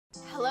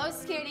Hello,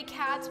 scaredy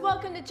cats.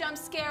 Welcome to Jump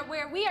Scare,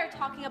 where we are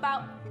talking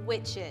about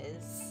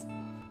witches.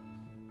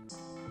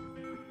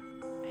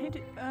 Hey,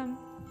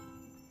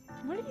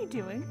 what are you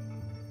doing?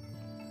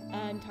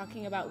 I'm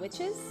talking about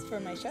witches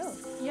for my show.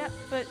 Yeah,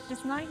 but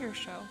it's not your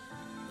show.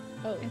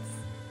 Oh.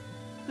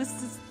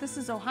 This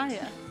is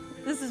Ohio.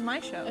 This is my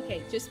show.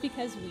 Okay, just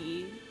because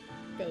we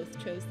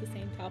both chose the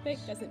same topic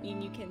doesn't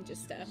mean you can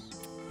just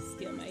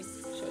steal my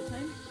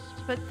showtime.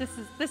 But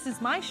this is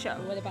my show.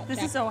 What about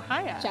this is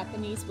Ohio?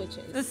 Japanese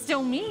witches. It's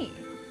still me.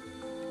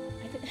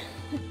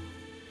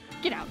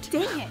 Get out.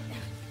 Dang it.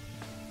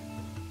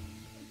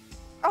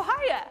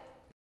 Ohio.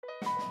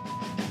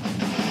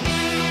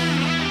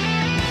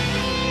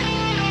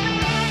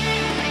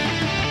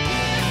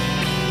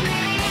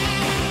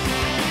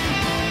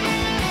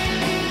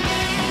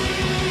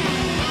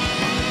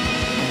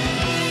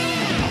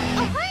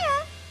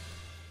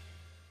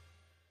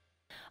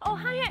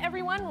 Ohio,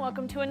 everyone!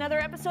 Welcome to another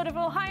episode of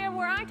Ohio,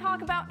 where I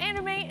talk about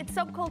anime, its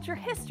subculture,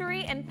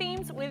 history, and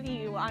themes with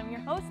you. I'm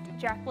your host,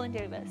 Jacqueline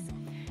Davis.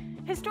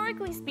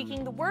 Historically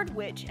speaking, the word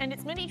witch and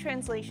its many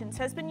translations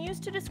has been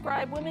used to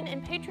describe women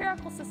in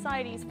patriarchal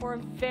societies for a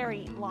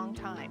very long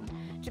time.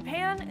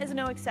 Japan is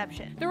no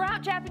exception.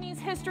 Throughout Japanese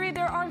history,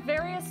 there are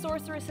various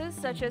sorceresses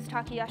such as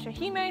Takayasha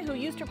Hime, who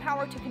used her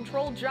power to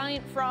control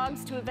giant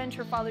frogs to avenge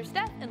her father's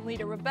death and lead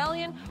a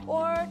rebellion,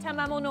 or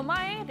Tamamo no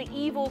Mae, the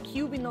evil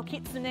Kyubi no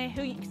Kitsune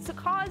who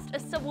caused a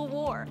civil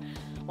war.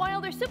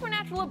 While their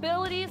supernatural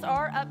abilities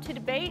are up to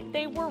debate,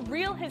 they were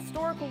real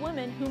historical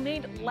women who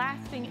made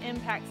lasting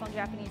impacts on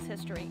Japanese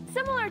history.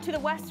 Similar to the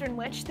Western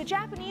witch, the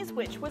Japanese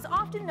witch was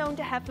often known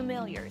to have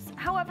familiars.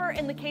 However,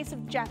 in the case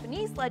of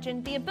Japanese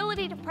legend, the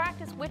ability to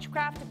practice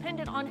witchcraft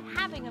depended on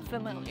having a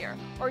familiar,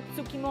 or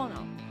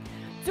tsukimono.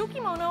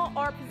 Tsukimono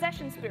are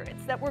possession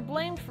spirits that were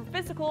blamed for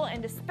physical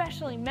and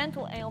especially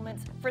mental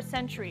ailments for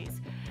centuries.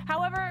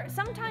 However,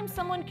 sometimes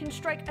someone can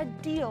strike a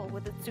deal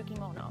with a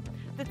tsukimono.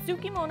 The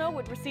tsukimono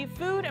would receive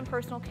food and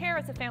personal care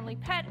as a family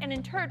pet and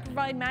in turn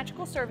provide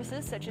magical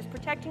services such as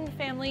protecting the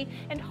family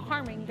and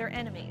harming their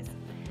enemies.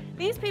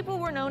 These people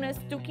were known as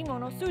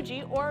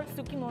Tsukimono-suji or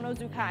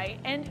Tsukimono-zukai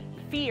and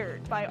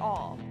feared by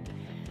all.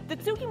 The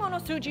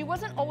Tsukimono-suji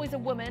wasn't always a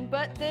woman,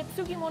 but the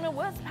tsukimono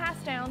was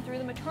passed down through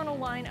the maternal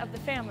line of the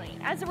family.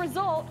 As a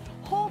result,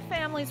 whole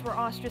families were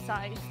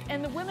ostracized,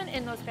 and the women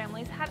in those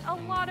families had a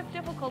lot of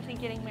difficulty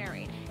getting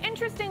married.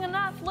 Interesting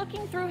enough,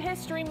 looking through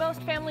history,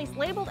 most families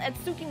labeled as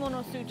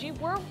Tsukimono-suji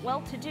were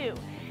well-to-do.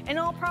 In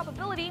all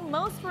probability,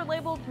 most were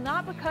labeled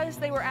not because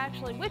they were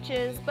actually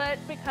witches, but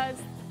because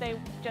they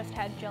just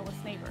had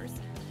jealous neighbors.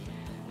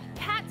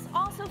 Cats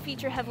also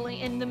feature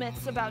heavily in the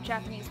myths about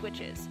Japanese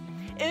witches.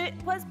 It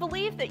was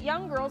believed that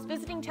young girls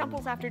visiting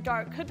temples after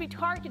dark could be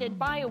targeted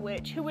by a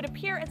witch who would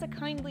appear as a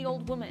kindly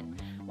old woman.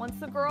 Once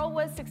the girl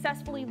was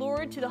successfully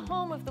lured to the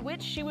home of the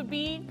witch, she would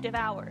be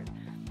devoured.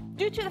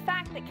 Due to the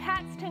fact that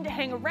cats tend to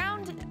hang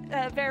around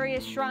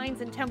various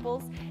shrines and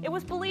temples, it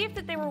was believed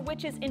that they were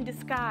witches in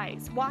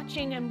disguise,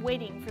 watching and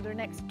waiting for their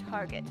next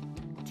target.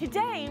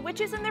 Today,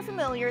 witches and their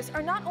familiars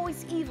are not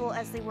always evil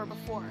as they were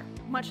before.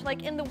 Much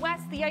like in the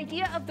West, the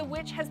idea of the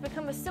witch has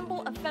become a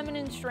symbol of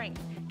feminine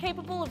strength,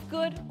 capable of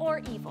good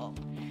or evil.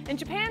 In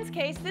Japan's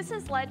case, this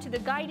has led to the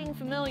guiding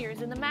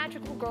familiars in the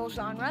magical girl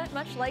genre,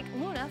 much like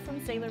Luna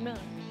from Sailor Moon.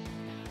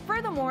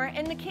 Furthermore,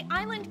 in the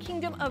island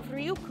kingdom of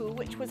Ryukyu,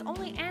 which was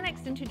only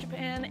annexed into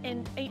Japan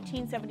in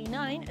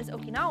 1879 as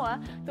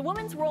Okinawa, the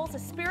women's roles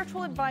as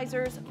spiritual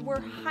advisors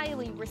were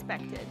highly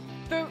respected.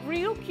 The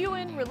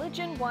Ryukyuan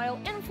religion, while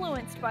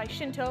influenced by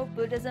Shinto,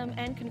 Buddhism,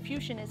 and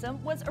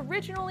Confucianism, was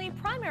originally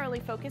primarily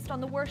focused on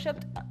the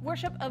worship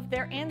of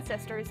their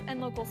ancestors and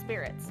local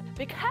spirits.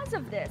 Because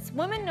of this,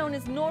 women known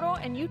as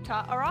Noro and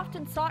Yuta are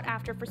often sought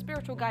after for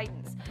spiritual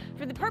guidance.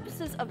 For the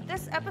purposes of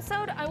this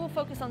episode, I will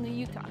focus on the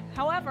Yuta.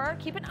 However,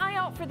 keep an eye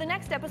out for the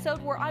next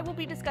episode where I will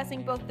be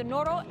discussing both the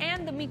Noro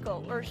and the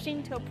Miko, or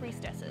Shinto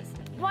priestesses.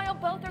 While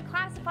both are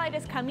classified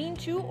as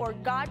Kaminchu, or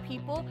god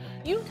people,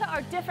 Yuta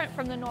are different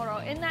from the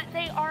Noro in that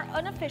they are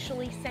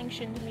unofficially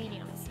sanctioned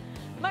mediums.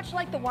 Much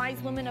like the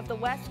wise women of the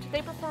West,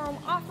 they perform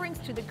offerings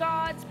to the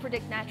gods,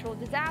 predict natural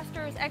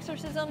disasters,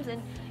 exorcisms,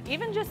 and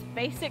even just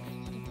basic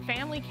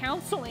family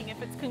counseling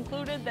if it's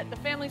concluded that the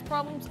family's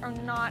problems are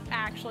not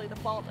actually the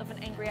fault of an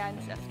angry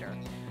ancestor.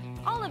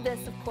 All of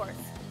this, of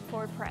course,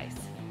 for a price.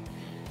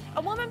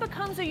 A woman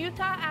becomes a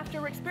Yuta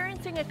after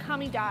experiencing a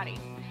kamidari.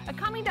 A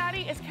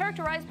kamidari is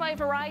characterized by a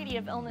variety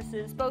of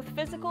illnesses, both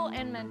physical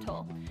and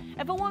mental.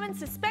 If a woman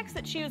suspects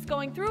that she is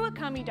going through a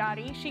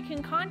kamidari, she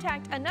can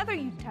contact another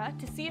Yuta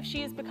to see if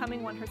she is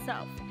becoming one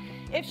herself.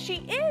 If she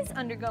is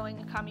undergoing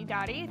a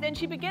kamidari, then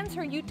she begins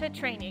her Yuta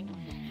training.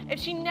 If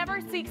she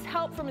never seeks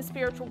help from a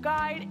spiritual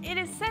guide, it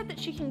is said that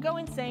she can go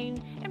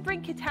insane and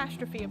bring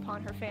catastrophe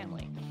upon her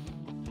family.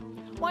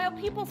 While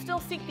people still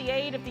seek the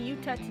aid of the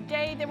Yuta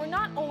today, they were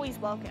not always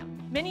welcome.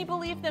 Many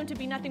believe them to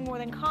be nothing more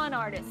than con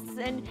artists,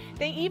 and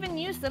they even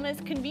use them as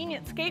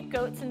convenient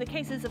scapegoats in the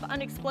cases of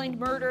unexplained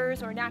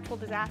murders or natural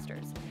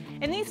disasters.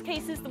 In these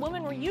cases, the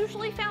women were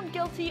usually found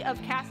guilty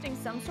of casting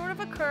some sort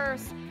of a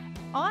curse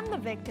on the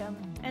victim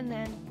and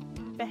then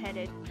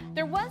beheaded.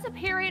 There was a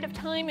period of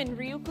time in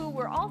Ryukyu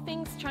where all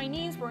things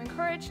Chinese were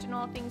encouraged and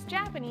all things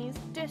Japanese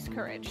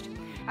discouraged.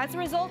 As a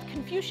result,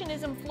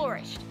 Confucianism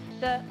flourished.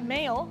 The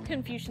male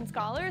Confucian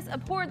scholars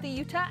abhorred the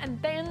Yuta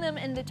and banned them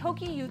in the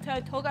Toki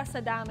Yuta Toga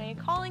Sadame,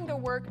 calling their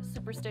work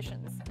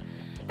superstitions.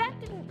 That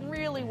didn't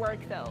really work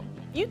though.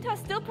 Yuta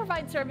still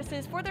provide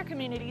services for their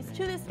communities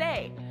to this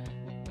day,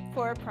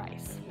 for a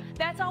price.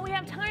 That's all we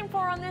have time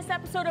for on this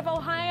episode of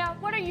Ohaya.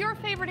 What are your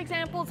favorite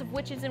examples of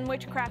witches and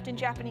witchcraft in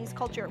Japanese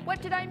culture?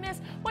 What did I miss?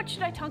 What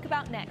should I talk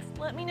about next?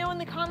 Let me know in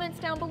the comments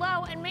down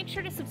below, and make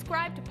sure to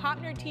subscribe to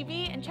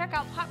PopNerdTV and check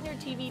out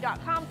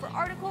PopNerdTV.com for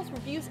articles,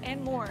 reviews,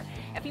 and more.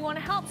 If you want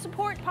to help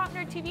support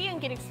PopNerdTV and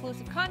get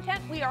exclusive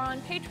content, we are on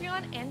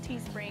Patreon and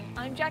Teespring.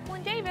 I'm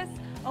Jacqueline Davis.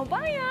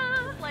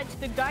 Ohaya! Let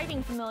the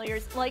guiding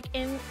familiars, like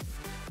in...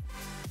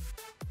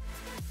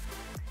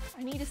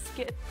 I need to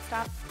skip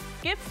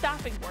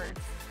stopping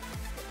words.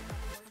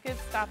 Skip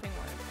stopping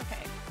words,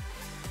 okay.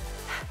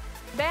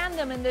 Ban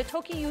them in the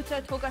Toki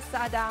Yuta Toga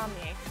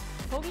Sadame.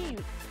 Toki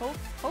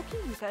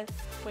Yuka,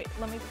 wait,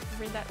 let me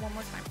read that one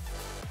more time.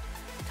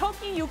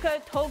 Toki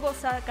Yuka Togo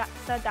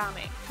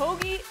Sadame.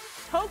 Toki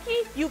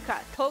Yuka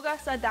Toga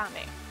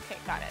Sadame. Okay,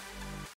 got it.